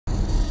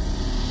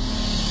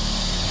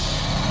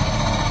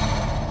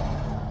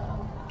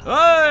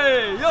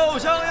又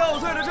香又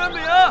脆的蒸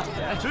饼，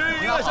吃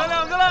一个享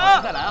2个了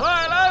啊！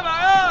快来买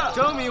啊！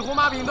蒸饼、胡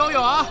麻饼都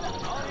有啊。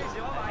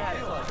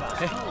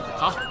哎，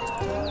好，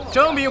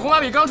蒸饼、胡麻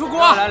饼刚出锅，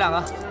来2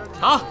个。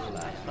好，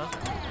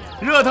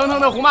热腾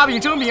腾的胡麻饼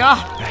蒸饼啊！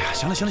哎呀，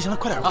行了，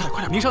快点，快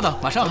点！您稍等，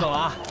马上。懂了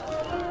啊。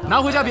拿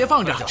回家别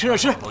放着，吃着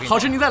吃，好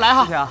吃您再来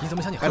哈。谢谢啊。你怎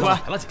么想起来了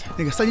了几天？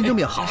那个3斤蒸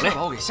饼好嘞，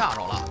把我给吓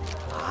着了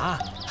啊！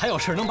还有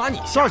事能把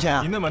你吓？多少钱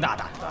啊？你那么大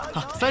胆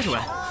啊，30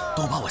文。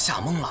都把我吓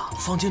懵了，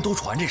坊间都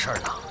传这事儿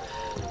呢。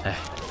哎，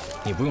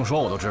你不用说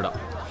我都知道，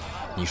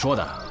你说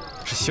的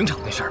是刑场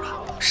那事儿吧？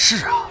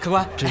是啊，客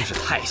官真是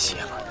太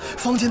邪了，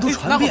坊间都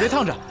传遍。那别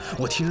烫着，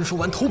我听人说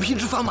完头皮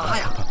直发麻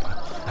呀。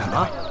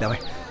啊，两位，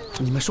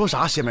你们说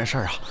啥邪门事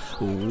儿啊？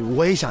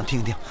我也想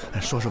听听，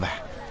说说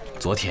呗。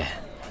昨天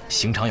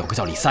刑场有个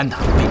叫李三的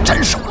被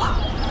斩首了，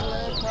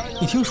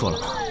你听说了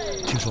吗？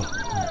听说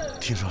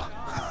了。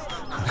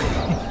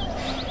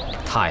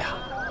他呀，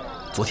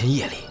昨天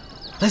夜里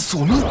来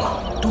索命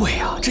了。对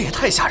呀，这也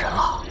太吓人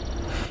了。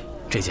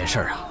这件事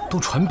儿啊，都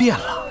传遍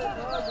了。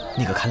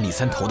那个砍李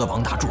三头的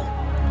王大柱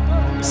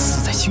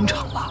死在刑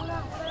场了，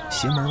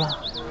邪门吧？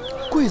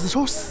刽子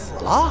手死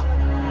了？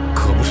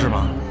可不是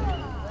吗？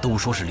都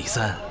说是李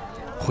三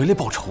回来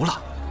报仇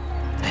了。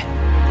哎，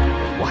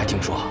我还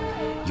听说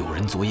有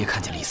人昨夜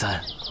看见李三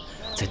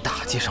在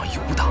大街上游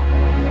荡，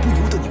不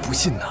由得你不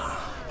信呐。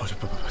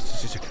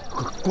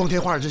这光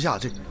天化日之下，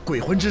这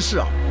鬼魂之事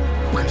啊，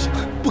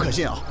不可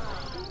信啊！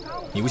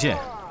你不信？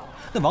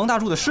那王大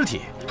柱的尸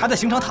体还在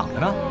刑场躺着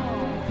呢。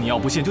你要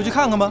不信就去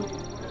看看吧。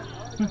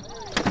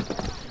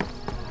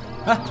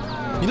哎，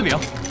你的饼。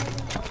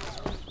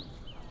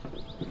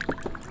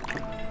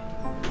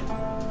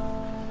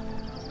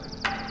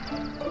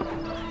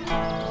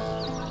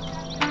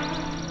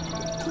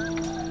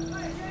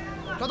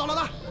抓到老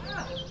大！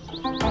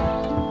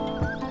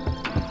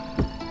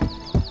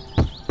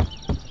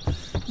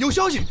有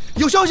消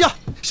息啊！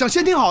想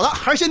先听好的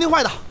还是先听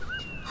坏的？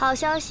好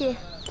消息。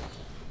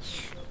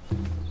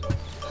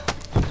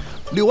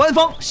柳安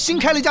坊新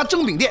开了一家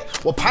蒸饼店，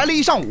我排了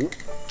一上午，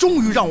终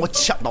于让我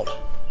抢到了。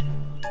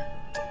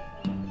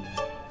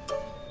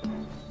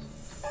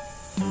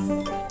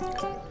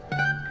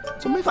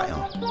怎么没反应？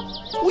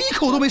我一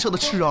口都没舍得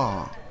吃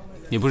啊！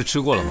你不是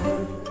吃过了吗？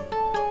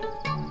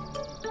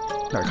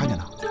哪儿看见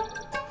的？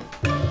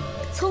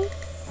葱。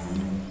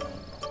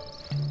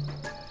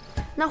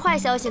那坏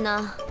消息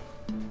呢？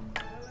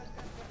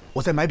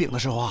我在买饼的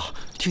时候啊，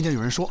听见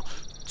有人说，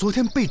昨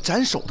天被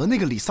斩首的那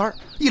个李三儿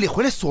夜里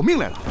回来索命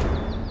来了。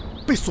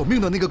被索命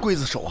的那个刽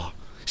子手啊，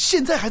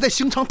现在还在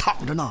刑场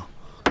躺着呢。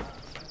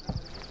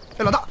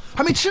哎，老大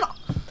还没吃呢，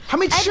还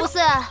没吃。哎，不是，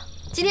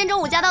今天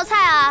中午加道菜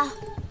啊，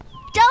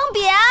蒸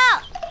饼，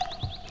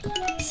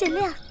限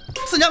量。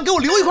四娘，给我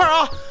留一块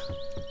啊！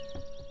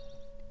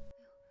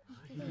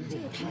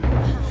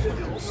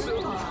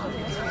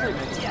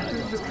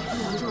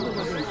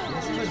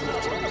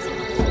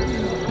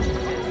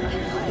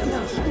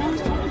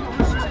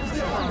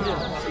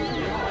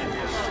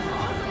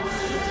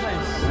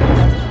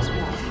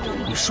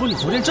你说你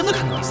昨天真的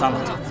看到李三了？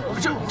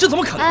这怎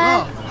么可能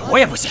啊！我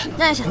也不信。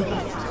让一下。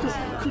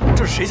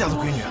这是谁家的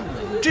闺女？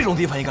这种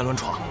地方也敢乱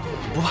闯？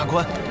不怕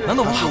关？难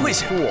道不怕危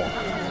险？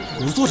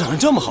仵作长得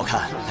这么好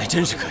看，还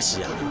真是可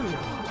惜啊！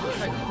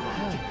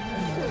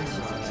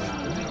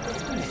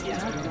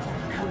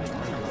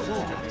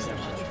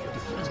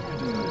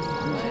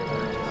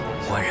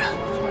官人，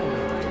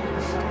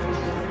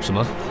什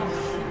么？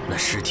那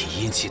尸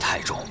体阴气太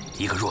重，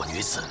一个弱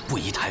女子不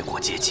宜太过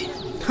接近。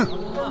哼，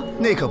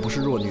那可不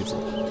是弱女子。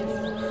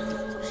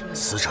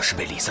死者是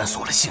被李三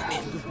索了性命，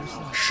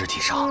尸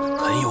体上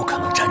很有可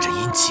能沾着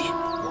阴气，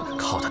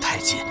靠得太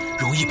近，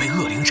容易被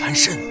恶灵缠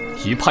身。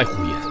一派胡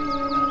言！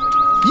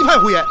一派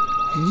胡言！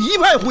你一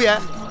派胡言！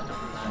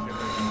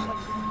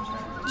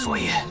昨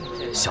夜，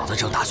小的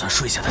正打算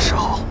睡下的时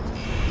候，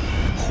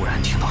忽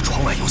然听到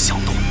窗外有响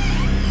动。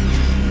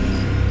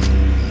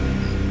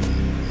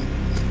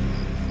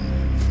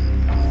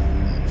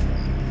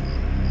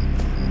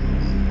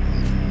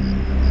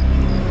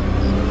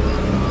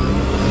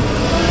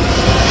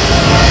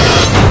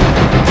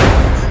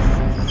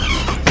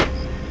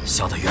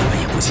小的原本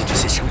也不信这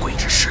些神鬼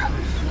之事，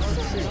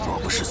若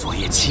不是昨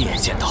夜亲眼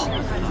见到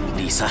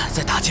李三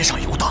在大街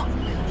上游荡，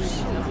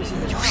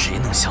有谁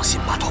能相信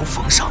把头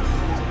缝上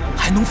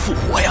还能复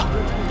活呀？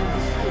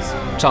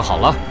站好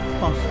了。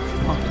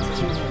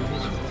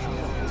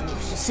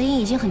死因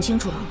已经很清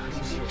楚了，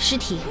尸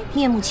体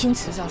面目青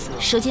紫，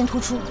舌尖突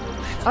出，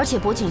而且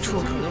脖颈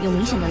处有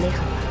明显的勒痕。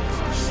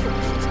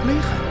勒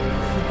痕？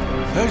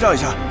哎，让一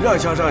下，让一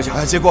下，让一下！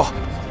哎，接过。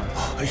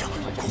哎呀，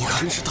你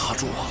真是大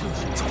柱啊！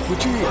怎么会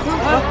这样？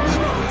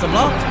怎么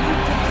了？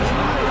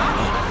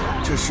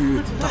这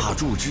是大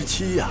柱之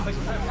妻呀。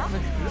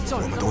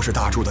我们都是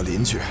大柱的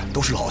邻居，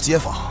都是老街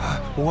坊。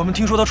我们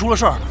听说他出了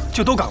事儿，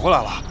就都赶过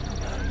来了。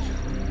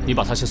你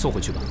把他先送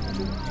回去吧。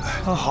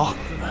啊，好。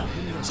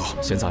走，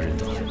闲杂人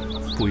等，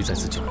不宜再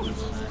自救。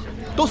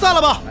都散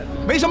了吧，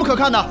没什么可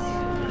看的。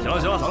行了，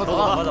走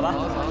吧，走吧，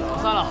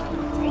散了。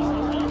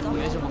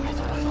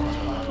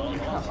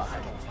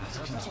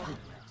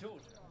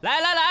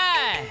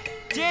来，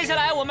接下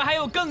来我们还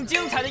有更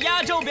精彩的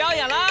压轴表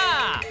演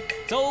啦！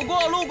走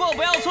过路过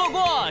不要错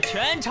过，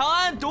全长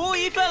安独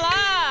一份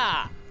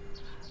啦！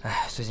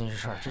哎，最近这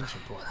事儿真挺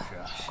多的，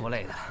够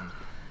累的。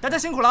大家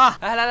辛苦了啊！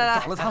哎，来，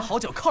找了咱好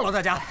久，犒劳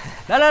大家。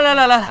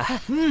来，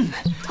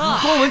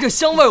光闻这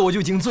香味我就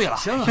已经醉了。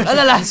行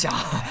了，来，行。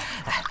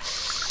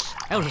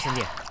哎，我说兄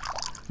弟，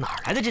哪儿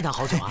来的这坛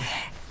好酒啊？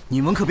你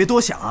们可别多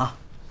想啊，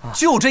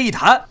就这一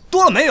坛，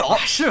多了没有？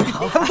是吗？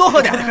还不多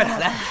喝点，快点，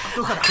来，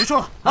多喝点。别说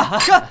了啊，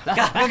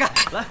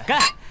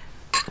干！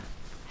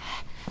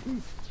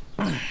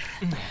哎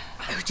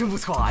呦，真不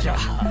错啊，这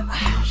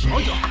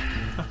好酒。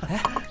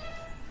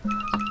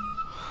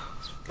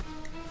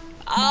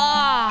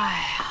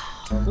哎呀，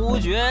忽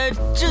觉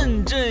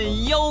阵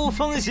阵妖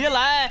风袭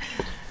来，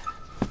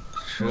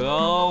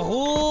这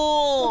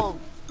乎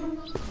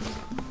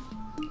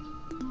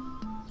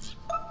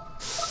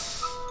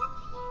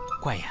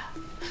官爷，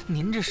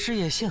您这事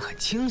业线很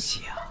清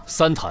晰啊。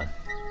3坛，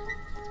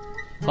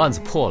案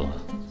子破了，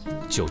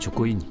酒就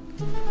归你。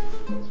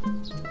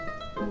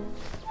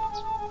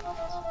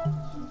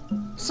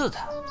 4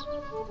坛。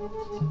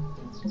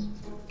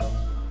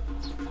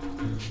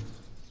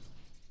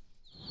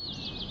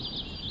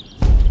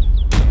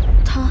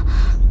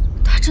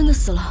他真的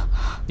死了。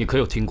你可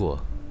有听过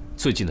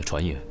最近的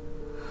传言？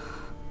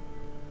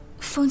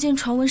坊间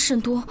传闻甚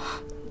多，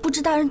不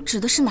知大人指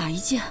的是哪一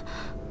件？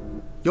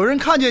有人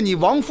看见你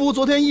亡夫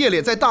昨天夜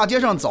里在大街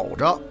上走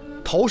着，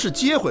头是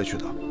接回去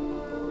的，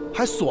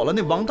还锁了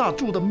那王大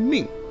柱的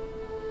命。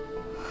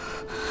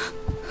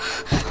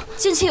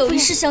贱妾有一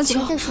事相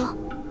求。再说。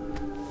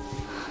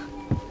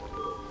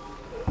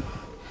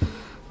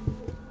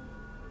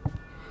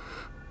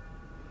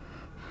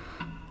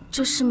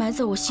 这事埋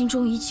在我心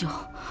中已久，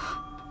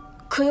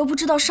可又不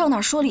知道上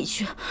哪说理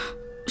去。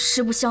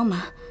实不相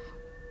瞒，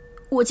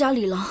我家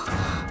李郎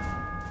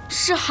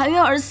是含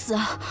冤而死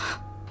啊！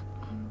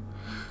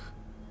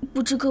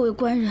不知各位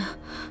官人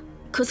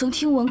可曾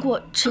听闻过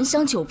沉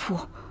香酒铺？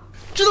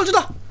知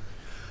道。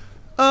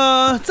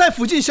在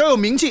附近小有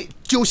名气，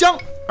酒香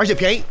而且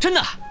便宜。真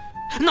的？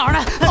哪儿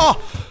的？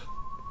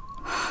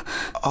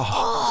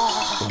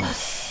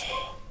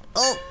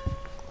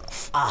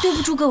对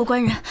不住各位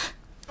官人。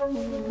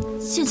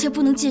 贱妾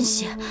不能见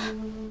血。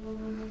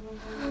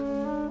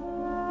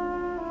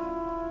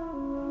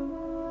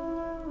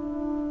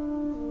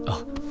啊，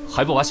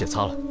还不把血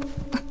擦了？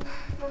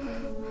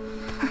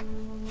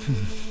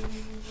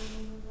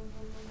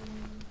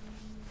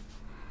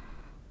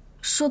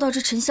说到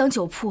这沉香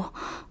酒铺，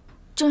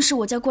正是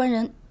我家官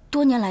人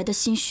多年来的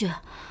心血。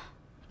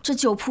这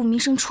酒铺名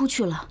声出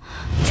去了，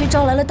却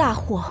招来了大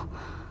祸。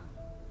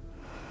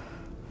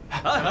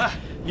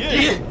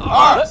 1、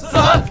2、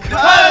3，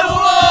开炉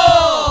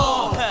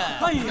喽！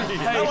哎呀，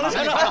来我来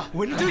尝尝，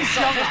闻着真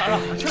香啊！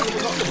确实不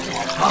错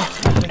啊！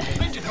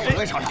我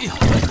来尝尝。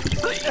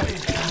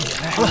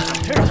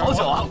真是好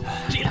酒啊！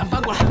这一坛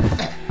搬过来。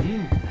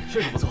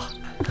确实不错。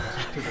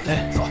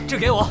哎，走，这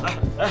给我。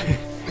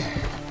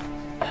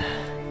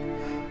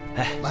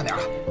哎，慢点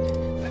啊。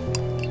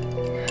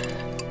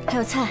还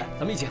有菜，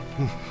咱们一起。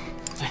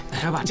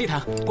来把这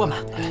坛灌满。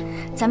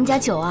咱们家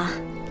酒啊，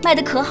卖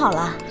得可好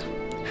了。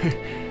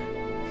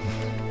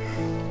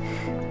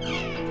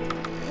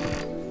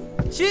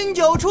 新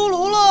酒出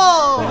炉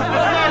喽！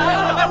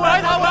我来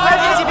一坛，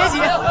别洗，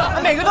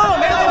每个都有，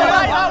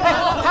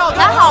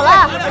拿好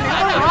了，每个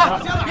都有啊，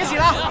别洗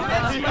了。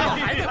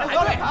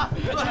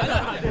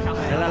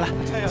来，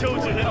就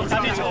指着你家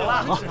这酒了。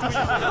好，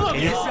给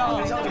您。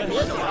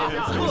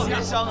特别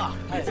香啊！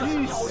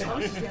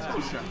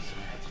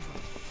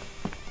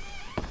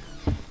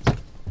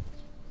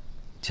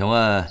请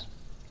问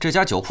这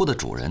家酒铺的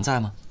主人在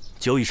吗？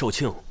酒已售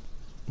罄，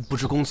不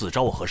知公子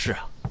找我何事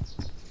啊？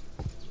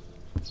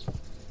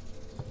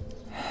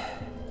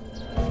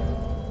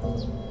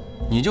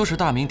 你就是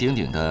大名鼎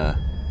鼎的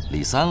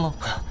李三喽？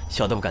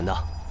小的不敢当。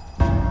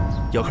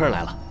有客人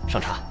来了，上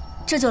茶。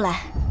这就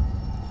来。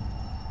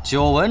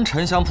久闻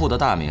沉香铺的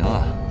大名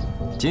啊，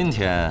今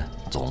天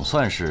总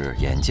算是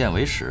眼见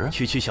为实。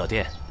区小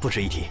店，不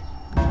值一提。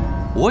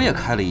我也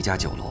开了一家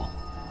酒楼，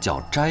叫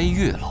斋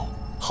月楼，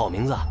好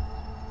名字啊。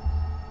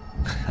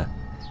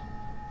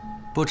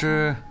不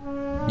知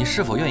你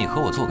是否愿意和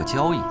我做个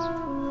交易？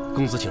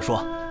公子请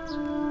说。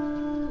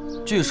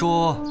据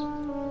说。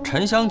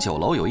 沉香酒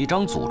楼有一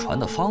张祖传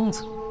的方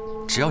子，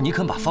只要你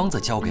肯把方子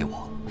交给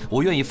我，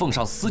我愿意奉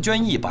上丝绢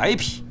100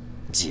匹，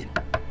锦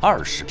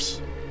20匹。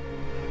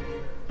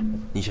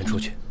你先出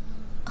去。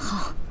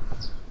好。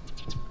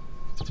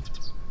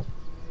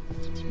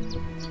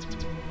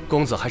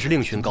公子还是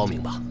另寻高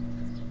明吧。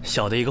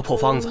小的一个破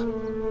方子，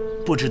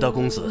不值得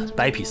公子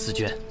100匹丝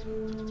绢。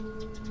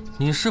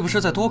你是不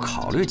是再多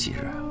考虑几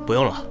日？不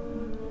用了，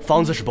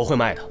方子是不会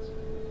卖的。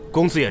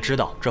公子也知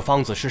道，这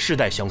方子是世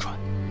代相传。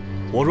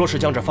 我若是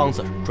将这方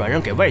子转让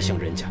给外姓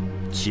人家，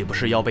岂不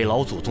是要被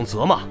老祖宗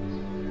责骂？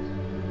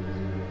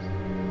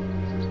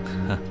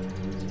哼，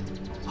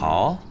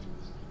好，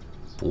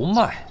不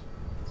卖，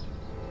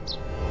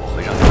我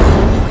会让你后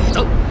悔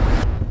的。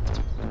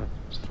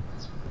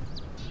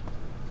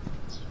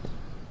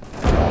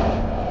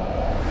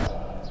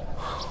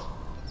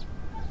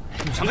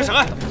闪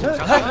开！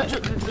闪开！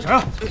闪开！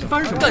发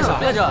生什么？干啥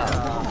呀？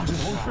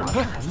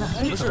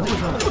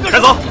这开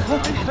走！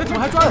怎么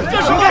还抓人？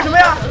干什么？干什么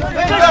呀？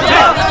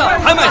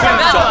还卖酒！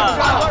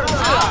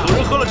有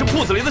人喝了这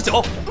铺子里的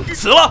酒，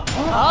死了！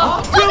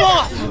啊！冤枉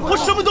啊！我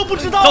什么都不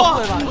知道啊！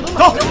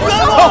走！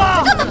冤枉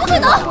啊！根本不可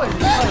能！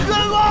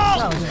冤枉！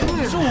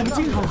是我们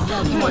经常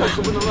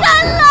三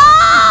郎！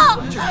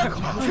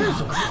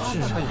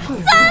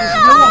三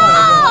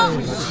郎！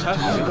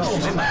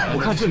我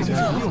看这里就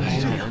是有毛病。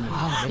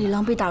李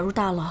郎被打入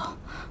大牢，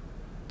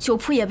酒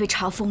铺也被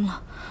查封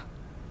了。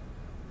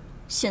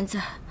现在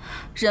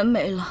人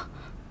没了，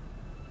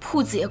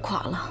铺子也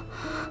垮了。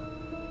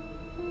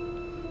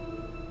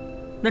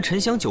那沉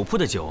香酒铺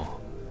的酒，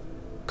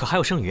可还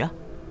有剩余啊？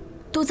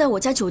都在我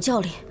家酒窖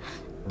里。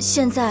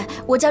现在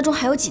我家中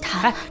还有几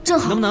坛，正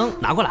好。能不能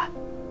拿过来？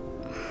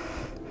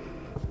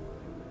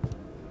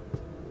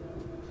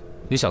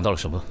你想到了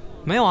什么？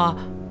没有啊，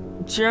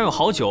既然有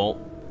好酒，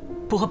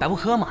不喝白不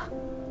喝嘛。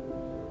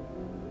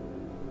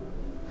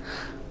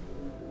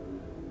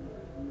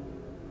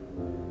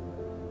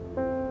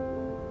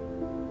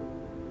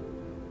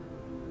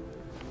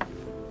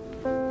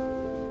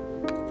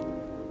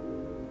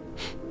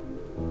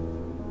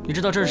你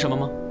知道这是什么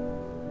吗？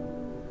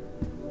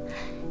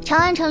长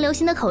安城流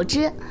行的口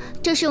脂，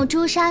这是用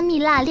朱砂、蜜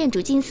蜡炼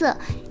煮净色，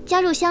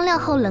加入香料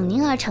后冷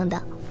凝而成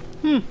的。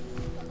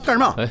干什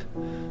么？哎，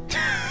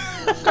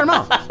干什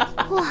么？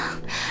哇，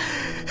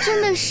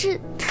真的是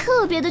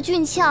特别的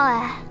俊俏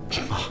哎！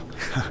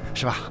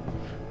是吧？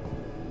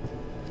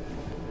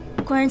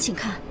官人请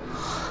看。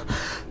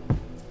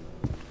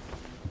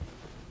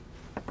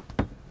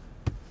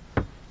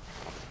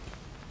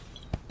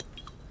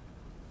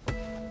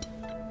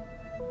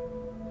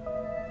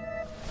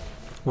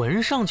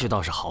闻上去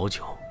倒是好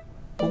酒，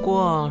不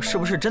过是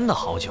不是真的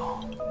好酒？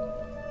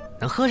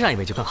能喝上一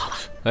杯就更好了。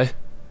哎，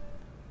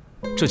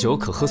这酒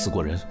可喝死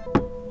过人。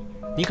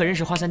你可认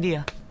识花三弟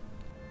啊？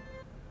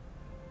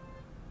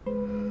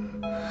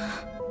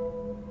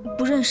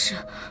不认识。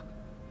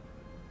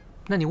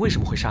那你为什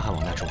么会杀害王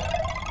大柱？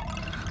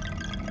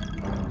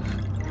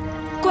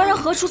官人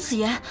何出此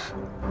言？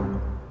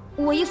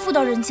我一妇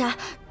道人家，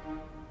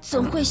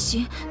怎会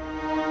行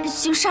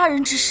杀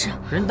人之事？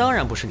人当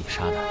然不是你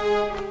杀的，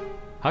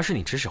而是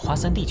你指使花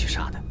三弟去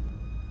杀的。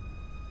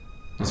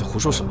你在胡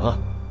说什么？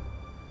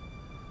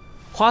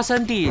花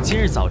三弟今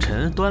日早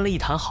晨端了一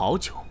坛好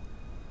酒，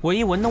我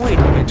一闻那味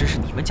道便知是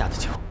你们家的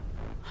酒，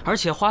而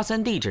且花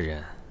三弟这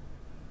人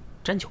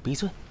沾酒必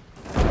醉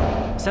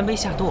，3杯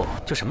下肚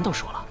就什么都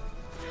说了。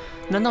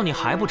难道你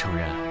还不承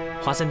认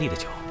花三弟的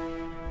酒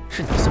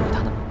是你送给他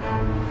的吗？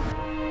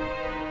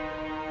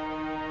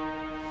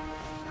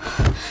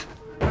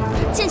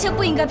贱妾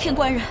不应该骗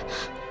官人，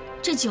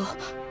这酒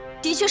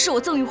的确是我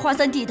赠予花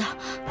三弟的，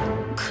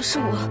可是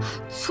我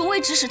从未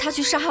指使他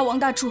去杀害王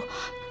大柱。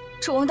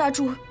这王大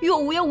柱与我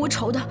无冤无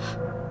仇的，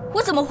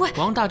我怎么会？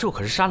王大柱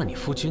可是杀了你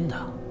夫君的。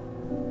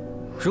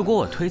如果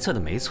我推测的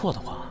没错的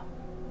话，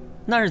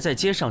那日在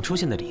街上出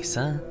现的李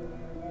三，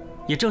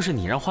也正是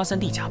你让花三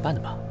弟假扮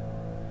的吧？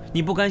你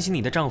不甘心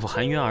你的丈夫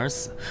含冤而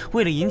死，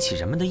为了引起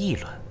人们的议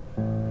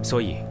论，所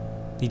以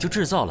你就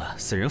制造了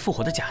死人复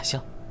活的假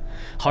象，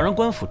好让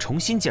官府重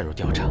新介入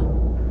调查。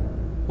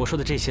我说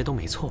的这些都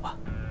没错吧？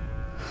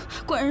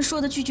官人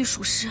说的句句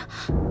属实，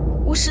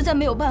我实在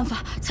没有办法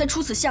才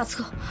出此下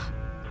策。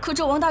可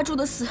这王大柱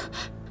的死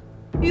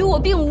与我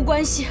并无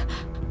关系，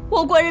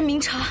望官人明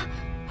察，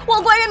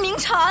望官人明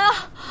察啊！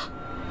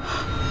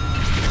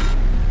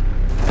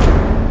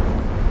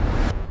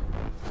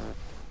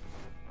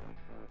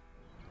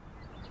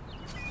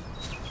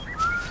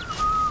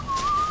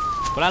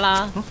回来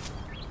啦，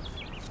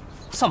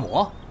萨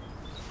姆，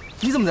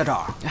你怎么在这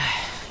儿？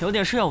哎，有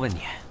点事要问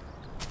你。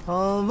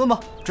问吧，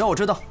只要我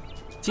知道。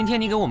今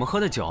天你给我们喝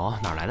的酒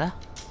哪儿来的？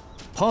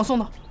朋友送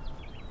的。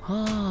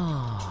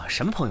啊，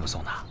什么朋友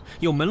送的？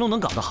有门路能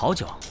搞到好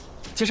酒，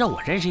介绍我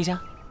认识一下。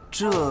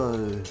这……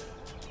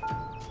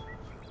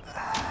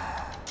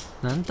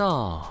难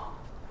道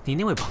你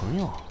那位朋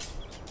友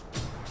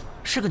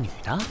是个女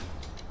的，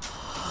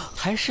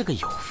还是个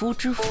有夫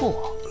之妇？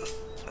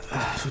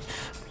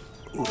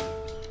我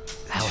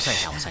算一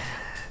下，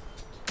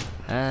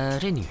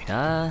这女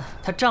的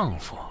她丈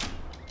夫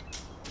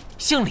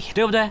姓李，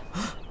对不对？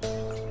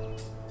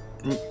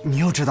你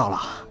又知道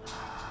了。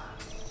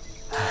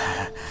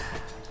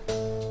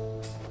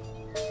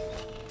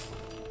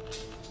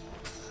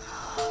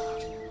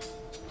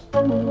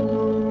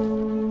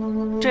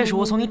这是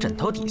我从你枕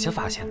头底下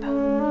发现的，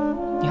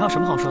你还有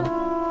什么好说的？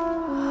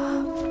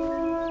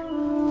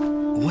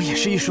我也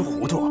是一时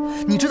糊涂，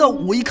你知道，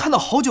我一看到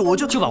好酒我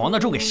就把王大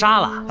柱给杀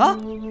了啊！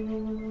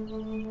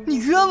你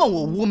冤枉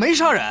我，我没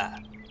杀人，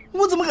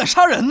我怎么敢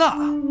杀人呢？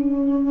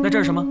那这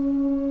是什么？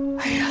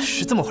哎呀，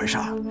是这么回事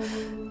儿。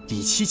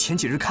李七前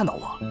几日看到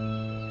我，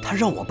她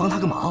让我帮她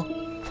个忙。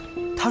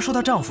她说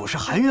她丈夫是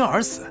含冤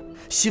而死，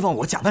希望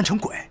我假扮成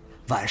鬼，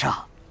晚上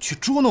去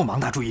捉弄王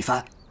大柱一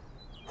番。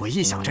我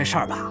一想这事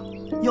儿吧，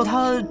要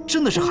他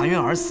真的是含冤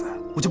而死，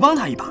我就帮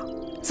他一把，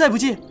再不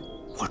济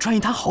我赚一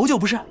坛好酒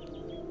不是？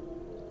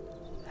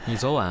你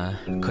昨晚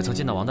可曾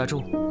见到王大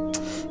柱？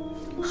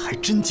还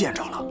真见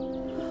着了。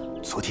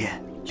昨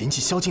天临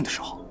近宵禁的时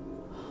候，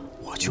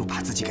我就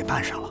把自己给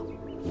绊上了。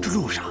这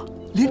路上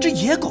连只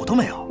野狗都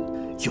没有，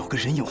有个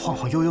人影晃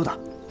晃悠悠的。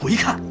我一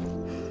看，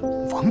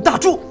王大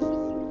柱，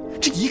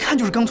这一看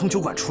就是刚从酒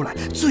馆出来，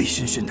醉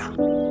醺醺的。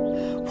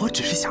我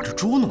只是想着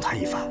捉弄他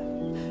一番，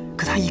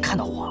可他一看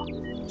到我，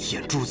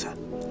眼珠子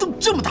都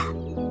这么大，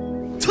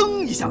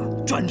噌一下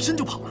转身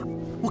就跑了。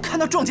我看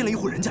他撞进了一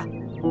户人家，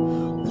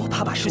我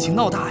怕把事情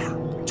闹大呀，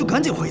就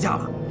赶紧回家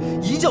了，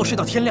一觉睡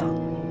到天亮。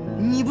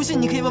你不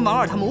信，你可以问王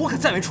二他们，我可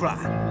再没出来。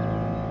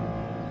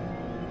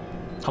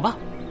好吧，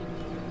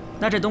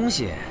那这东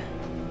西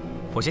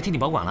我先替你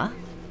保管了。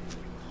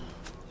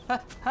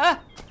哎，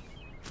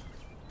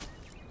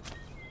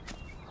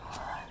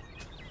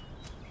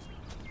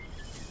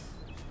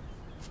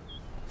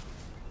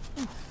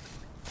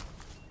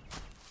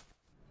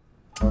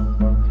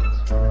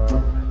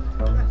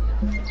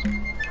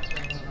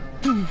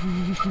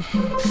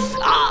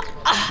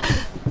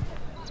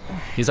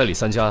你在李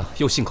三家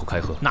又信口开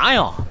河？哪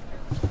有？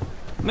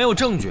没有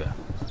证据，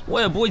我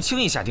也不会轻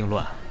易下定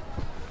论。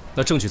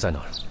那证据在哪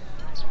儿？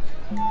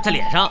在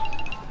脸上。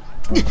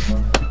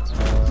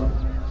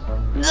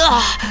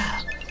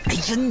哎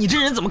呀，你这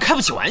人怎么开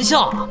不起玩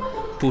笑啊？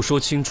不说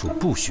清楚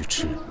不许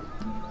吃。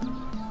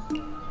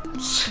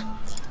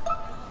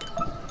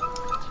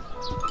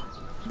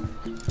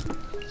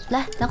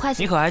来，拿筷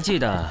子。你可还记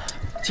得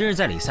今日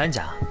在李三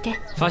家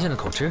发现的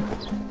口汁？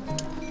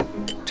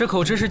这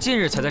口汁是近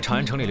日才在长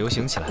安城里流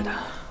行起来的。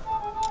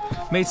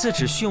每次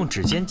只需用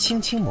指尖轻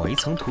轻抹一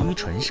层涂于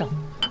唇上，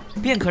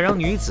便可让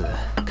女子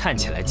看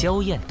起来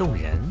娇艳动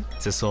人。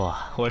子苏，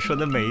我说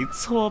的没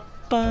错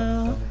吧？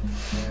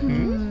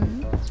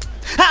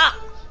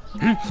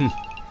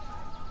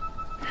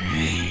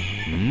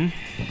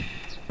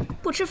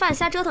不吃饭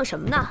瞎折腾什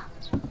么呢？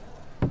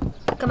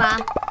干嘛？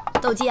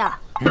斗鸡啊？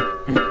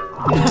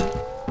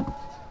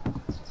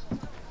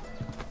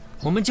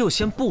我们就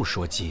先不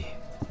说鸡，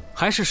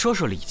还是说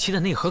说李七的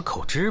那盒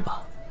口汁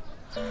吧。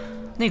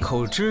那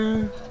口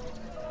汁，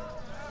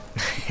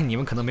你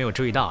们可能没有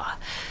注意到啊，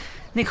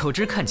那口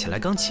汁看起来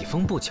刚起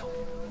封不久，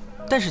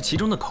但是其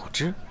中的口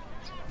汁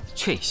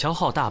却已消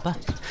耗大半，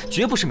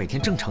绝不是每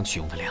天正常取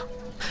用的量。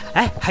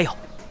哎，还有，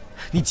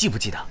你记不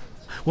记得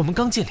我们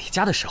刚进李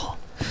家的时候，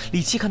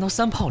李七看到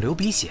三炮流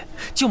鼻血，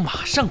就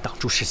马上挡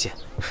住视线，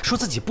说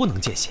自己不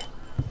能见血。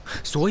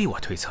所以我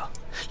推测，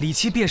李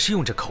七便是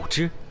用这口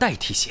汁代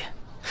替血，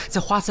在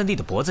花三弟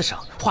的脖子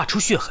上画出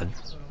血痕，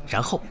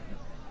然后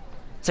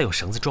再用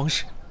绳子装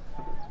饰。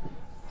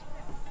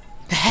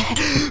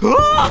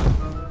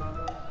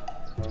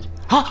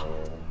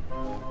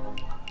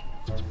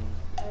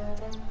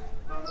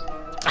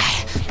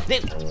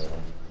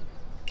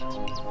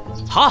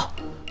好，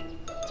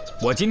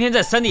我今天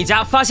在三弟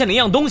家发现了一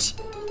样东西，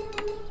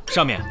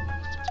上面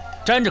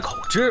沾着口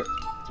汁。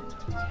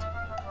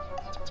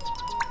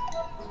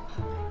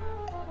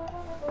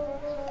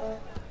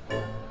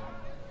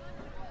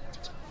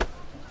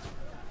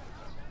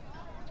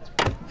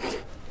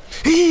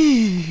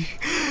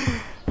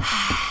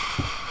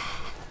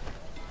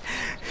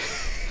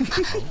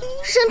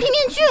神皮面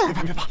具！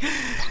别怕！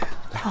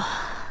来，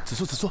子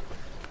苏，子苏。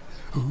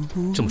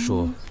这么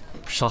说，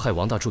杀害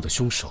王大柱的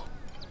凶手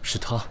是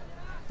他？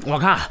我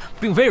看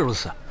并非如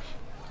此。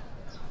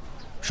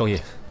双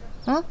叶，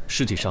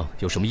尸体上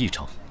有什么异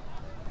常？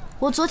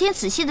我昨天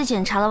仔细地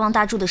检查了王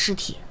大柱的尸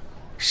体，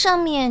上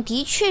面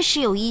的确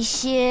是有一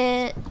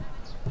些……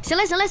行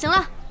了，行了，行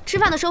了，吃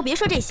饭的时候别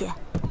说这些。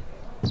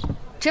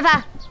吃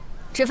饭，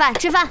吃饭，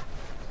吃饭，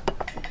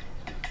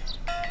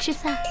吃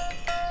饭。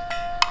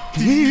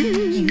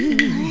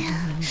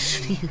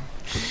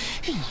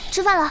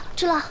吃饭了，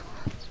吃了。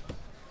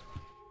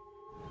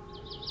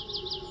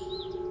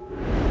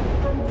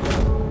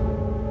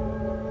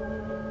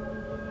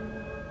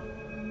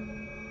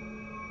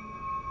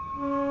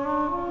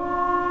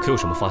可有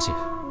什么发现？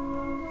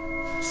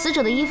死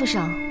者的衣服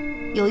上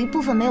有一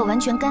部分没有完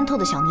全干透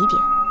的小泥点，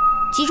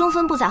集中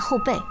分布在后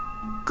背、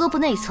胳膊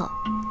内侧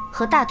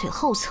和大腿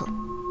后侧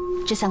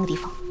这3个地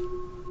方。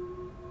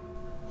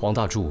王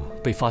大柱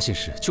被发现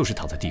时就是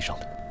躺在地上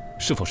的，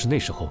是否是那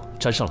时候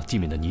沾上了地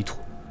面的泥土？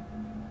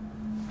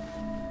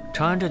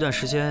长安这段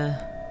时间，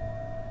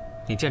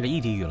你见着异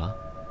地狱了？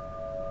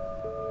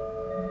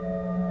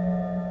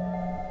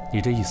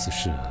你的意思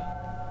是，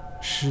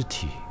尸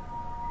体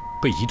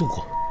被移动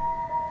过？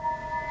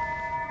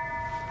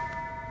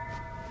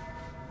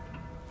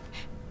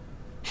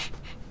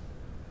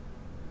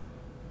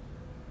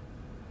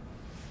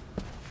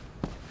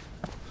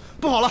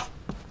不好了，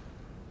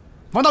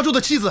王大柱的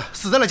妻子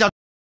死在了家。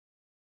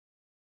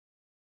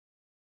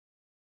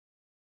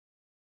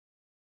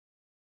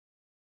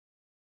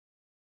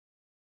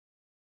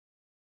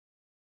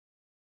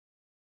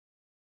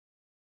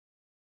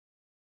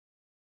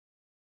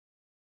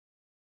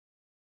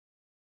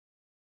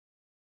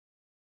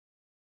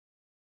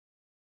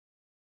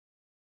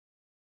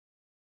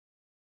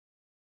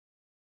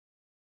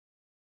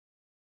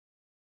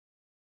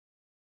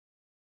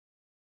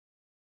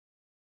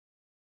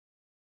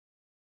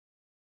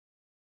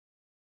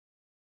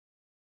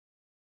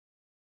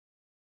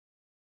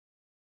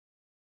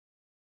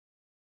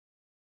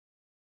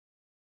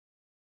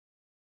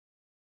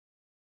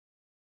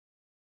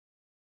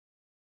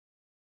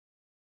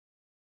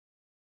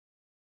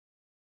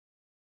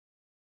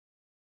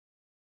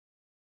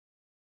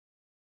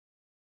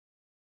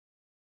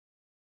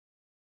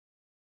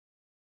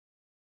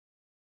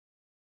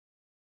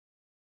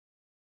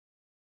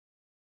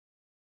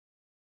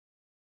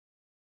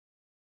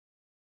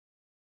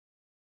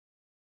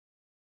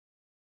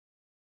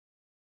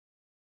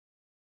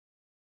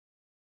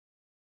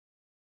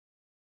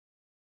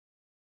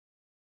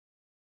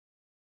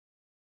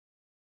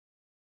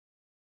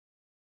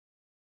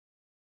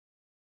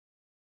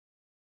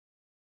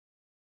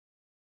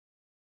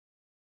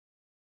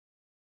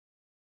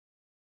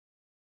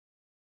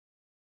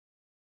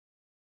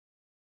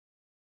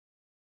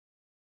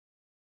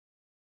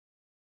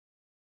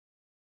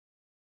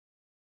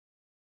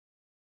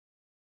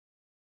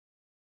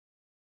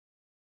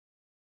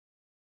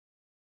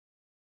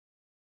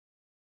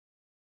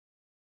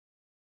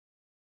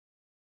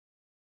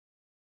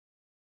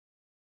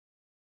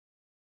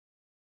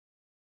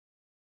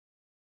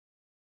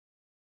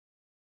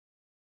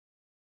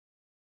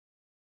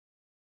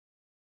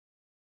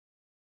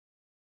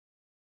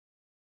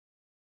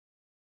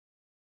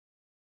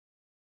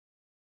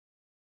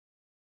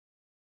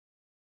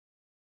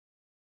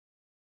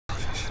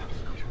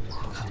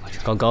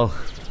刚刚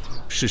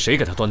是谁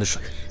给他端的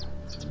水？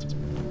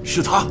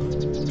是他，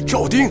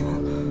赵丁。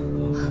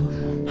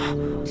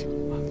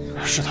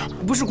是他，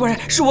不是官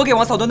人，是我给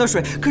王嫂端的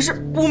水，可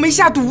是我没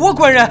下毒啊，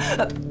官人。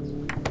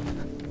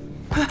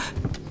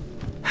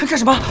干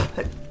什么？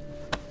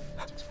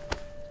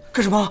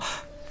干什么？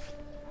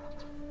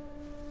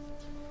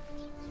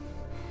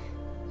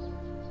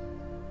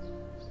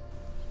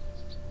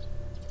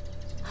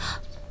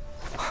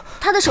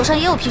他的手上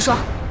也有砒霜。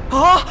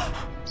啊！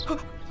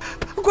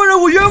官人，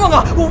我冤枉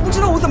啊！我不知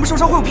道我怎么手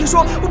上会有砒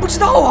霜，我不知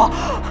道啊。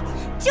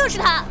就是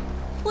他，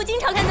我经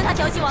常看到他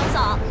调戏王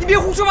嫂。你别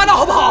胡说八道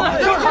好不好？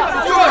就是他，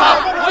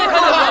我也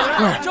看到了，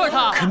官人，就是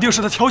他，肯定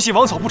是他调戏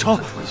王嫂不成，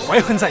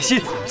怀恨在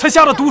心，才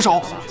下了毒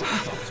手。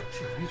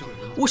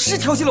我是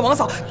调戏了王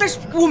嫂，但是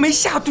我没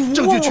下毒。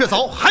证据确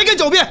凿，还敢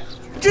狡辩？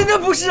真的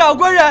不是啊，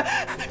官人，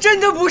真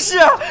的不是，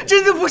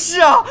真的不是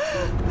啊！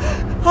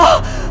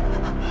啊！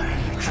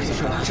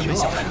真没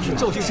想到，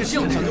究竟是这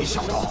样的没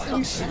想到，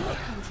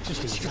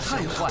这太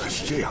坏了，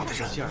是这样的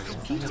人，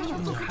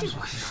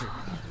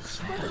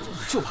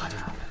就怕这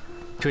种。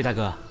这位大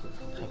哥，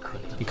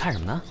你看什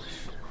么呢？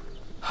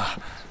啊，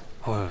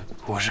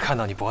我是看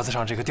到你脖子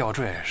上这个吊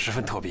坠十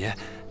分特别，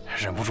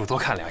忍不住多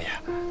看两眼。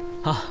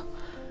啊，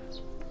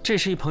这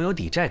是一朋友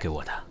抵债给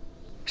我的，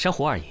珊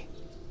瑚而已。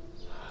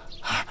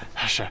啊，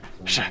是，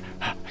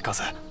告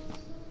辞。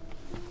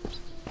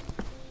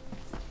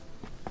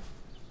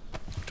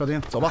赵丁，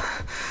走吧。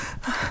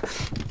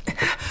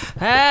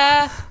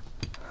哎，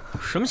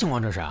什么情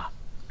况这是？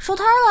收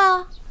摊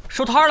了。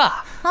收摊了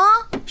啊！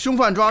凶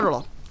犯抓住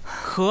了。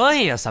可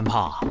以啊，三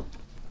炮，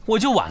我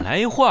就晚来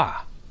一会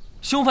儿，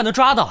凶犯都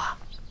抓到了。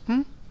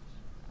嗯。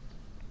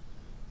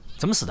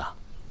怎么死的？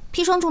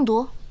砒霜中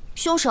毒，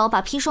凶手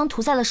把砒霜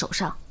涂在了手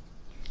上，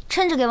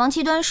趁着给王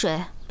七端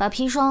水，把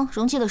砒霜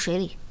溶进了水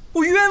里。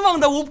我冤枉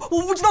的，我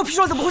不知道砒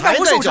霜怎么会在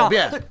我手上。还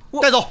在狡辩，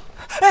带走。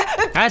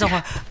哎，等会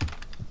儿，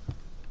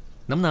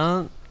能不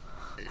能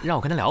让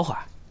我跟他聊会儿？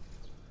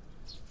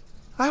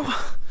哎，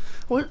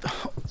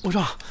我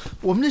说，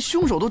我们这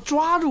凶手都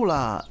抓住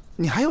了，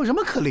你还有什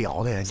么可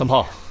聊的呀？三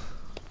炮，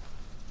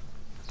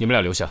你们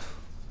俩留下。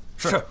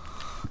是。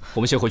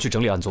我们先回去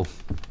整理案宗。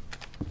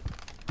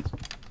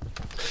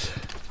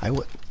哎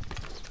我。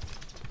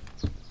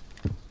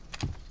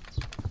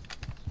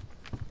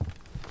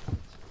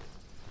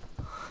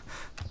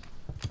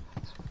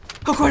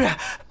官人，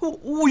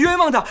我冤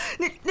枉的，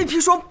那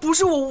砒霜不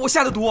是我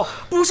下的毒，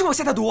不是我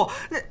下的毒。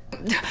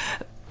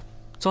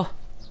坐。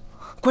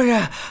官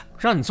人，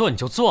让你坐你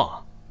就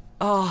坐。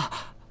啊。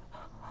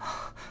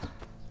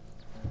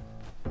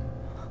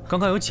刚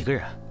刚有几个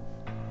人？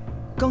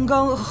刚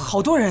刚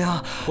好多人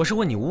啊。我是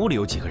问你屋里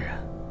有几个人？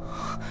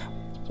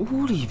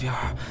屋里边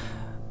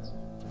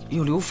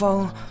有刘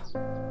芳，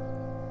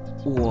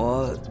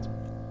我、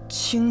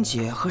青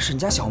姐和沈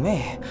家小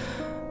妹，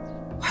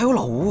还有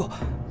老吴。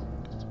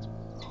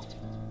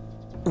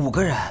5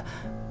个人。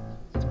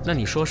那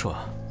你说说，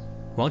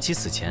王琦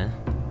死前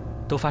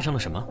都发生了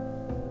什么？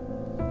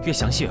越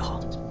详细越好。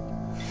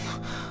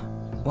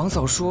王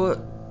嫂说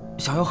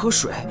想要喝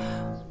水，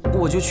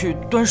我就去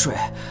端水。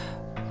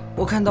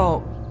我看到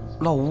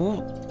老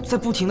吴在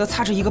不停地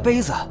擦着一个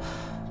杯子。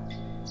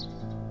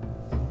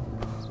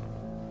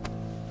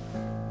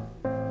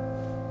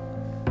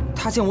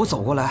他见我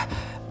走过来，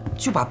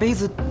就把杯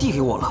子递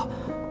给我了。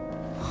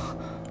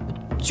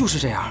就是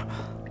这样。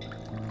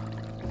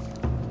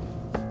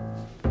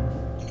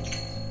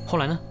后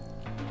来呢？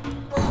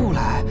后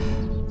来，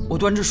我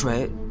端着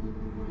水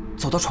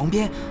走到床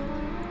边，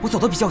我走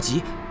得比较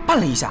急，绊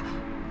了一下，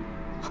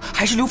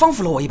还是刘芳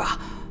扶了我一把。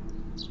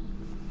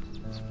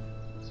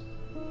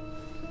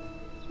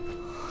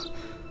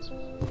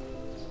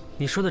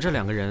你说的这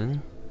2个人，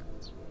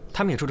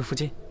他们也住这附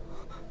近？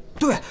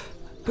对，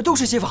都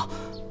是街坊。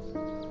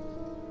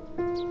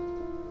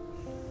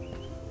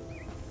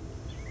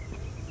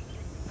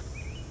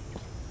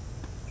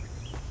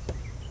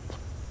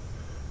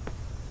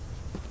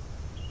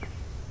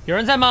有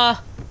人在吗？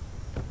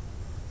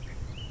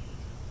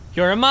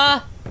有人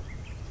吗？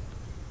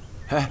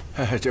哎，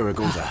这位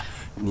公子，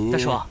你大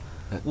叔，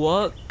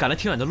我赶了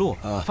挺远的路，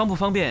方不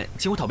方便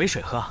请我讨杯水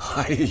喝？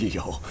哎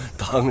呦，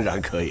当然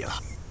可以了。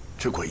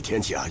这鬼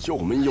天气啊，又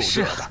闷又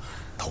热的，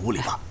到屋里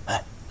吧。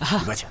哎，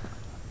里边请。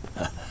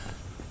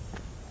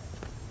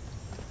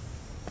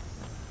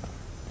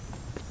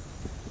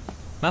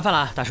麻烦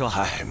了，大叔。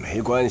哎，没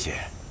关系。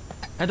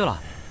哎，对了，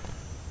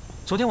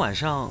昨天晚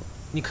上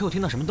你可有听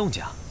到什么动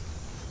静啊？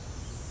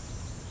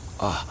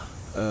啊，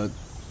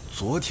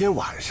昨天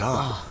晚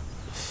上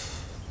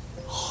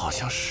好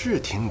像是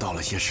听到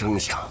了些声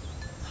响。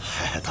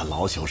哎，他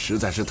老朽实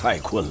在是太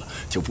困了，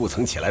就不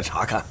曾起来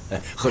查看。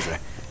哎，喝水。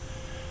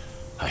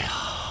哎呀，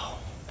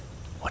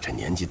我这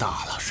年纪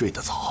大了，睡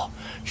得早，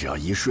只要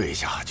一睡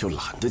下就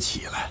懒得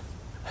起来。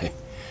嘿，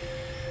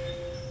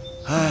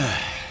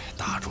哎，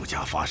大柱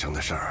家发生的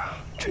事儿啊，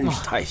真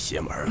是太邪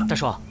门了。大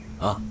叔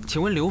啊，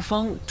请问刘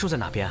芳住在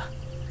哪边啊？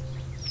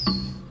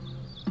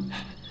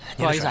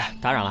不好意思，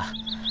打扰了。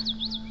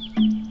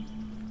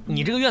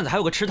你这个院子还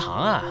有个池塘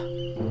啊，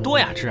多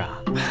雅致啊！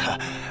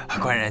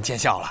官人见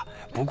笑了，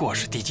不过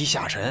是地基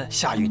下沉，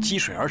下雨积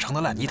水而成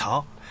的烂泥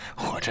塘，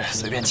我这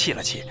随便砌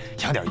了砌，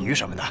养点鱼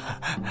什么的。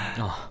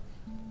哦，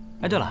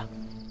哎，对了，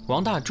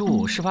王大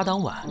柱事发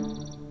当晚，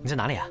你在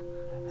哪里啊？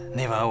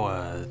那晚我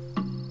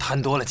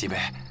贪多了几杯，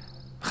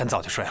很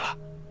早就睡了。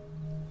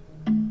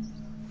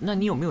那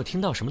你有没有听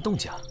到什么动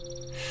静？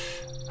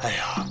哎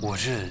呀，我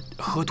这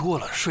喝多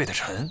了，睡得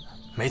沉，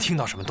没听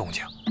到什么动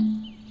静。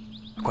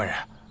官人，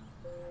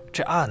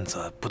这案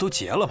子不都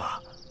结了吗？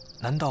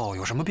难道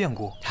有什么变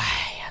故？哎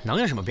呀，能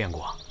有什么变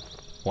故？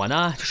我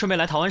呢就顺便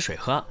来讨碗水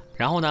喝，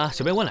然后呢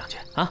随便问两句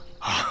啊。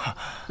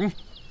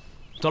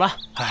走了，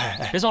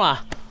哎，别送了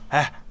啊。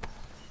哎。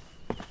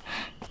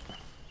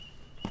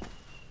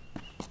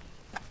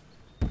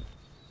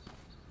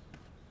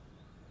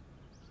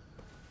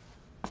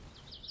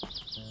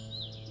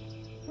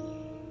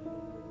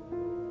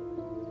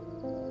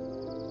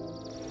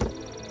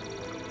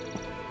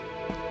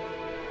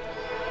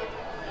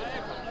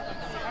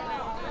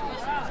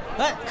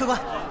哎，客官，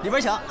里边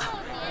请。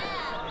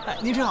哎，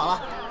您吃好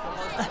了。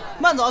哎，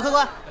慢走啊，客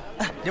官。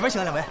哎，里边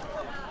请，两位。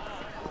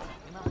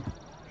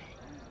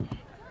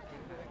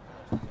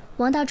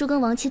王大柱跟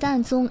王七的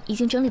案宗已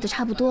经整理的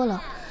差不多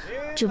了，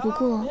只不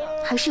过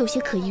还是有些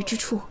可疑之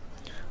处。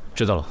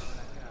知道了。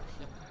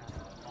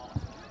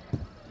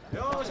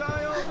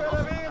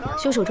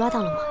凶手抓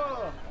到了吗？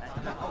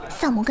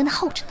萨摩跟他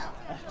耗着呢。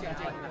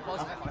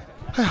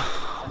哎呀，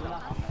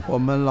我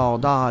们老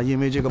大因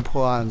为这个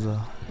破案子，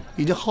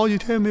已经好几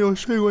天没有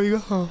睡过一个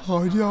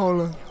好觉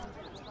了。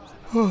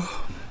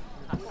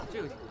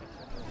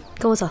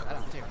跟我走。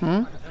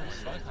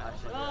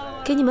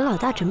给你们老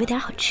大准备点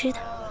好吃的。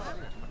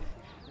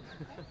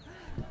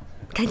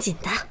赶紧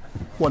的。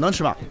我能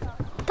吃吗？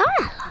当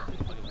然了。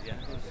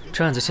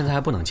这案子现在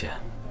还不能结。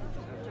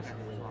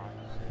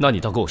那你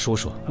倒跟我说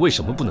说，为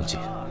什么不能结？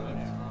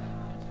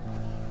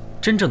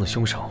真正的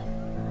凶手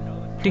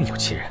另有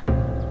其人。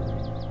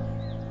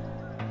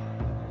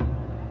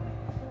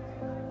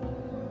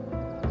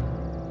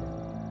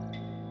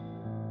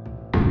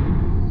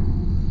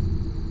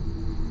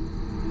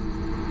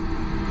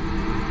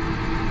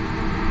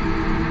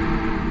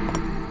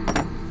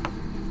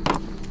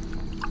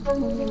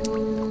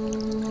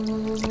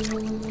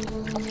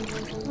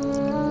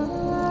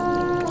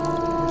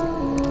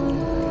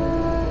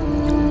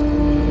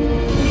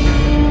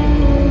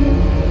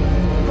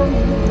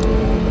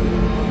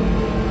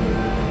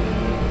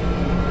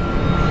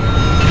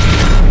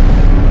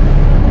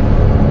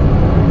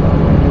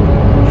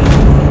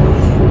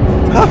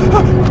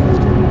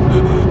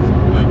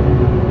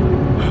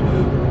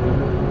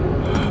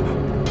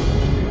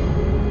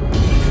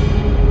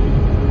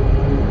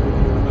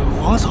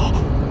王嫂，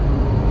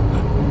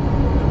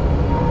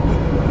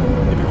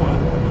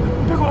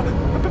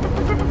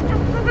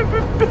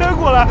你别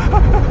过来！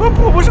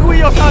我不是故意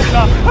要杀你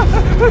的！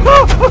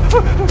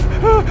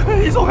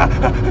你走开！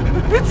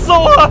你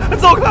走啊！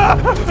走开！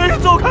你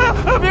走开！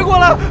别过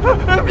来！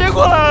别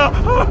过来！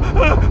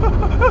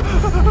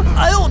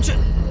哎呦我去！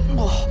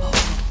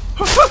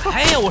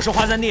哎呀，我说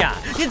华三弟啊，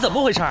你怎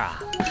么回事啊？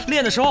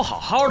练的时候好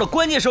好的，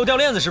关键时候掉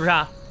链子是不是？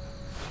哎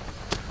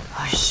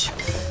呀，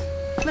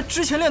那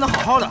之前练得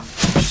好好的，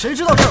谁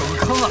知道这儿有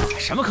个坑啊？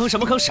什么坑？什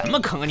么坑？什么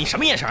坑啊？你什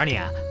么眼神啊你？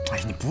哎，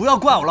你不要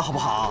怪我了好不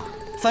好？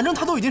反正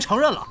他都已经承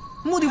认了，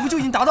目的不就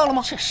已经达到了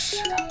吗？真是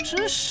的，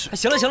真是。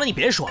行了行了，你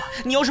别说，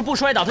你要是不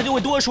摔倒，他就会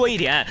多说一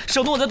点，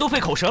省得我再多费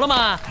口舌了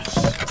吗？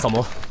萨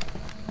摩，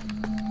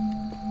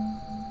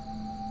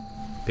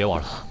别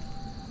玩了。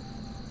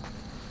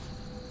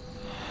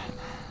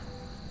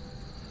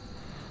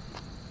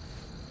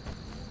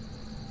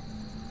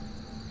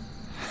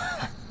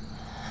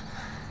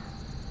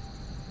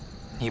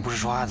你不是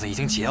说案子已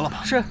经结了吗？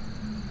是，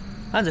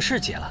案子是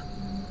结了，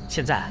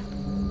现在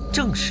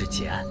正式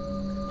结案。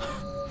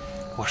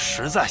我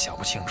实在想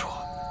不清楚，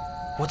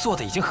我做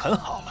的已经很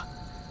好了，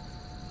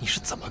你是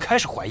怎么开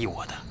始怀疑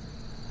我的？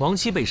王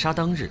七被杀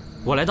当日，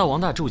我来到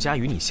王大柱家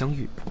与你相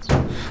遇，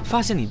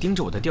发现你盯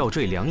着我的吊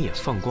坠，两眼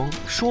放光，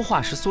说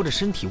话时缩着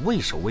身体，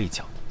畏手畏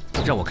脚，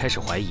让我开始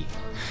怀疑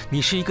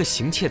你是一个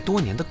行窃多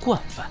年的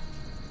惯犯。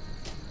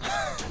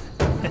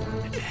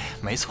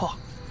没错，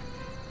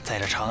在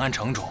这长安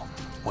城中，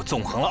我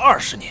纵横了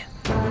20年，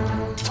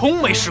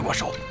从没失过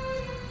手。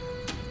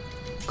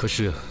可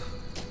是，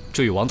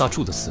这与王大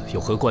柱的死有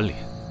何关联？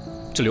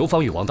这刘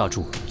芳与王大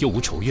柱又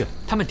无仇怨。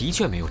他们的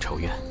确没有仇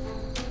怨，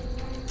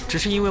只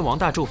是因为王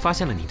大柱发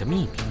现了你的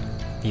秘密，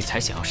你才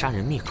想要杀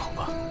人灭口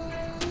吧？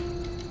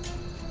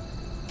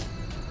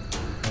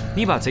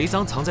你把贼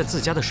赃藏在自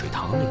家的水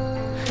塘里，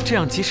这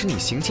样即使你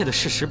行窃的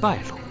事实败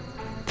露，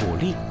捕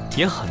吏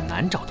也很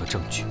难找到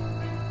证据。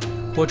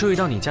我注意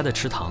到你家的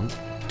池塘，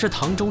这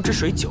塘中之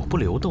水久不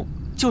流动，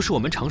就是我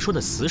们常说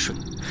的死水，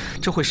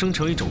这会生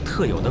成一种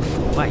特有的腐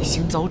败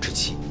腥糟之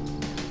气。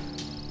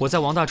我在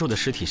王大柱的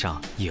尸体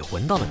上也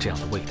闻到了这样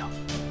的味道。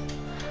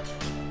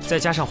再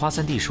加上花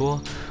三弟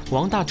说，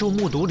王大柱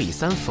目睹李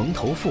三缝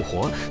头复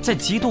活，在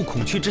极度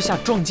恐惧之下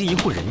撞进一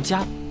户人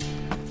家，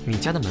你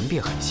家的门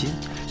便很新，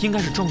应该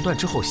是撞断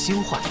之后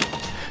新换，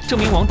证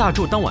明王大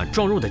柱当晚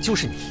撞入的就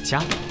是你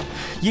家。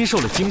因受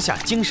了惊吓，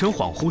精神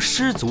恍惚，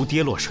失足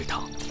跌落水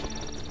塘。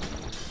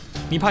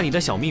你怕你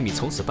的小秘密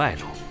从此败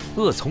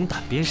露，恶从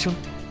胆边生，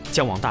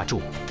将王大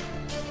柱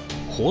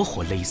活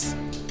活勒死。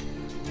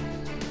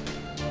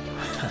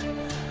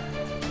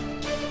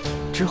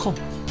之后，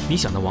你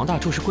想到王大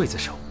柱是刽子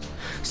手，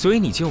所以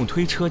你就用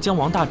推车将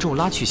王大柱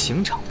拉去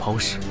刑场抛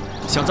尸，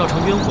想造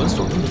成冤魂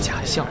所用的假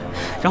象，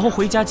然后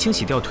回家清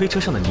洗掉推车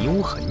上的泥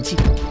污痕迹。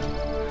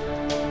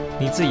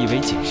你自以为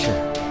谨慎，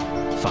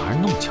反而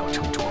弄巧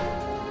成拙。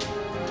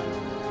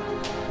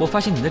我发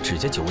现你的指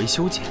甲久未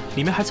修剪，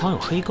里面还藏有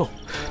黑垢，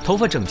头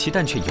发整齐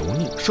但却油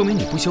腻，说明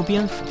你不修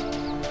边幅。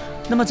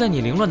那么在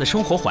你凌乱的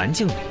生活环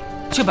境里，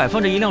却摆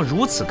放着一辆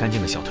如此干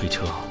净的小推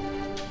车，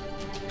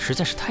实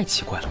在是太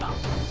奇怪了吧？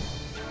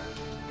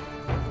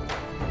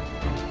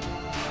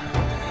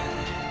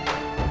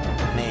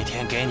那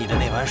天给你的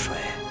那碗水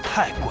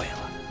太贵了。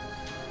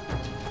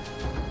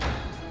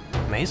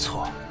没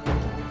错，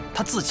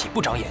他自己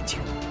不长眼睛，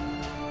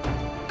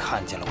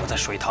看见了我在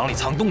水塘里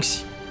藏东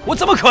西，我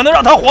怎么可能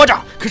让他活着？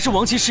可是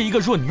王琦是一个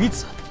弱女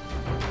子，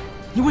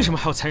你为什么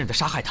还要残忍地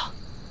杀害她？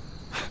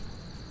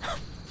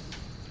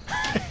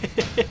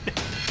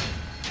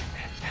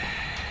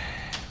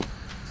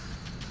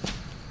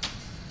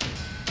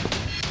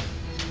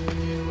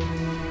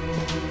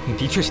你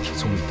的确是挺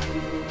聪明的，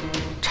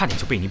差点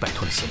就被你摆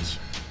脱了嫌疑。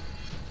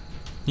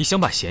你想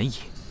把嫌疑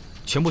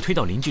全部推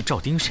到邻居赵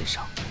丁身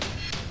上，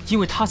因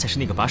为他才是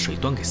那个把水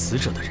端给死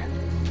者的人。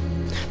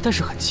但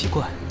是很奇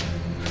怪，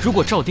如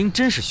果赵丁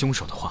真是凶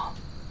手的话，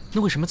那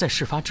为什么在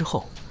事发之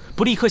后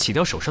不立刻洗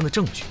掉手上的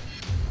证据，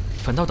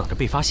反倒等着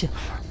被发现？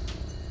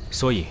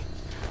所以，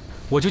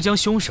我就将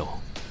凶手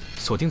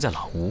锁定在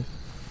老吴，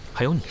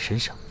还有你身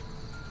上。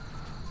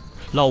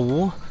老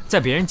吴在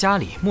别人家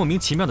里莫名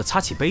其妙地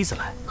擦起杯子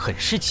来，很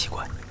是奇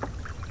怪。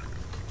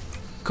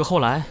可后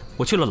来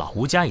我去了老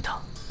吴家一趟，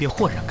便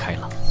豁然开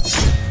朗。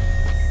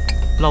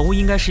老吴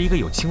应该是一个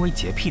有轻微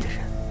洁癖的人，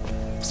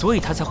所以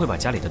他才会把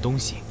家里的东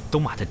西都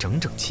码得整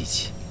整齐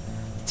齐，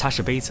擦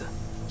拭杯子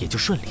也就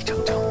顺理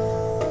成章。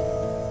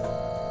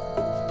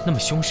那么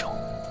凶手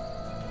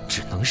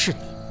只能是你。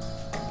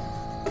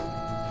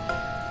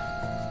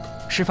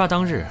事发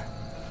当日，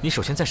你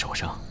首先在手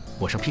上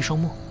抹上砒霜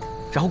沫，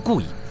然后故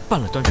意绊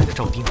了端水的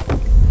赵丁，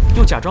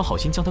又假装好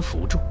心将他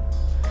扶住。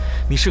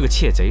你是个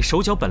窃贼，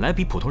手脚本来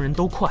比普通人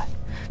都快，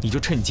你就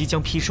趁机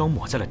将砒霜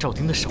抹在了赵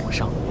丁的手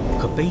上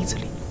和杯子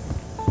里。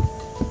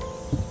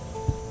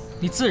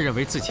你自认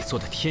为自己做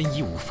的天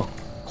衣无缝，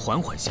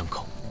环环相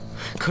扣，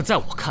可在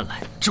我看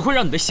来，只会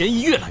让你的嫌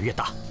疑越来越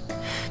大。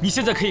你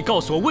现在可以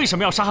告诉我为什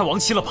么要杀害王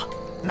琦了吧？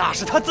那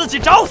是他自己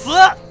找死。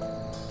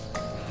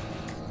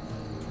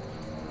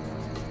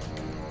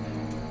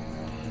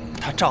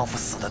她丈夫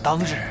死的当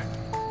日，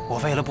我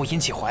为了不引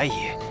起怀疑，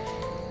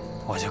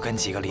我就跟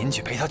几个邻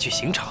居陪她去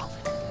刑场。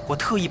我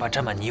特意把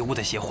沾满泥污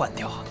的鞋换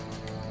掉，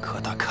可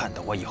她看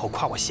到我以后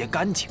夸我鞋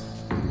干净。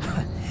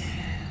哼，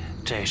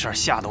这事儿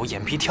吓得我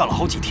眼皮跳了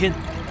好几天。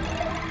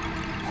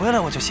回来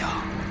我就想，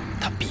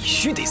她必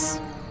须得死，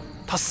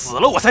她死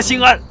了我才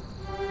心安。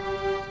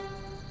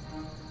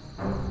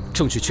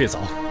证据确凿，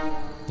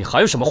你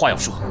还有什么话要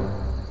说？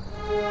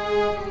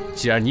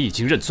既然你已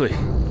经认罪，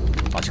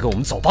那就跟我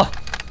们走吧。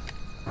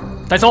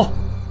带走。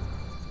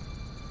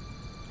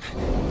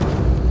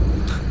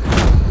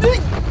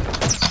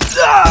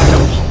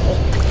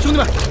兄弟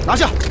们，拿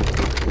下！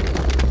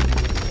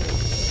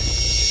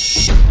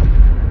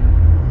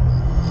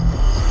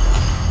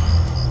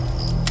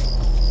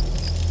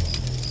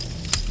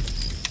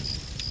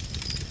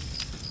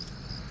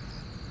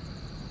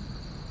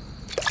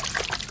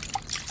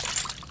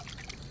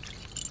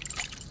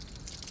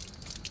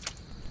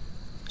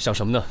想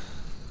什么呢？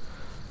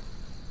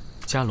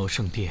伽罗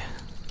圣殿，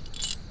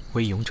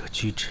为勇者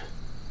居之；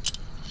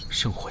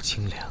圣火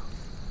清凉，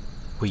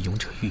为勇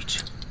者御之。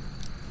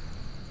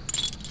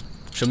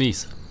什么意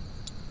思？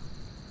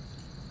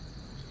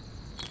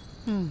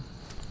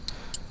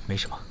没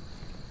什么。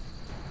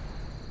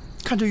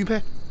看这玉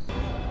佩。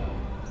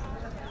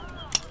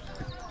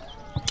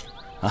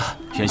啊，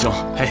玄兄，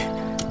嘿，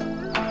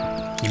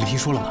你们听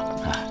说了吗？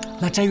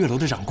那斋月楼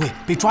的掌柜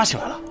被抓起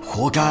来了。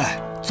活该，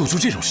做出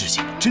这种事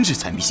情，真是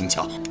财迷心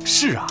窍。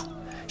是啊，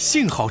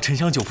幸好沉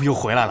香酒铺又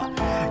回来了，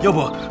要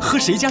不喝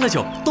谁家的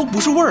酒都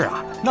不是味儿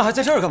啊。那还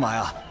在这儿干嘛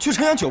呀？去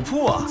沉香酒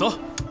铺啊！走，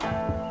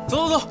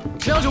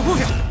沉香酒铺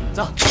去。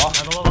走，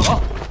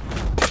走。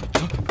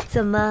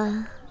怎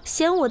么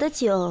嫌我的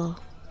酒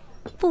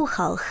不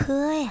好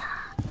喝呀？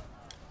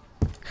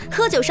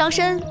喝酒伤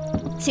身，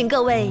请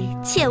各位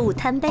切勿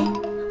贪杯。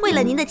为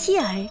了您的妻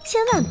儿，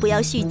千万不要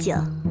酗酒。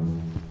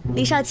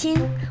李少卿，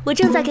我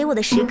正在给我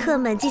的食客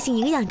们进行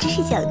营养知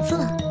识讲座，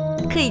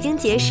课已经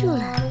结束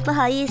了，不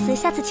好意思，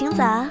下次请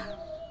早。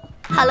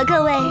好了，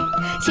各位，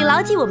请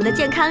牢记我们的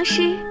健康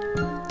诗：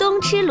冬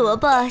吃萝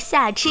卜，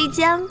夏吃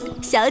姜，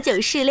小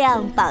酒适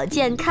量保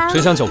健康。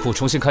沉香酒铺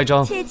重新开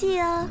张，切记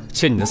哦。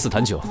欠你的4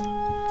坛酒。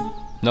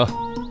那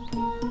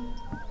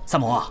三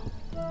毛啊，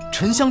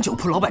沉香酒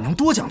铺老板娘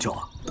多讲究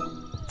啊！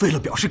为了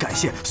表示感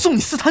谢，送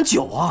你4坛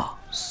酒啊！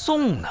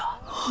送呢？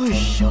哎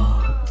呀，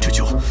这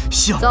就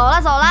像……走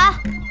了，走了，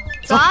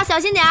走啊，小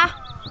心点儿。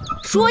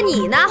说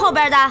你呢，后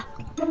边的。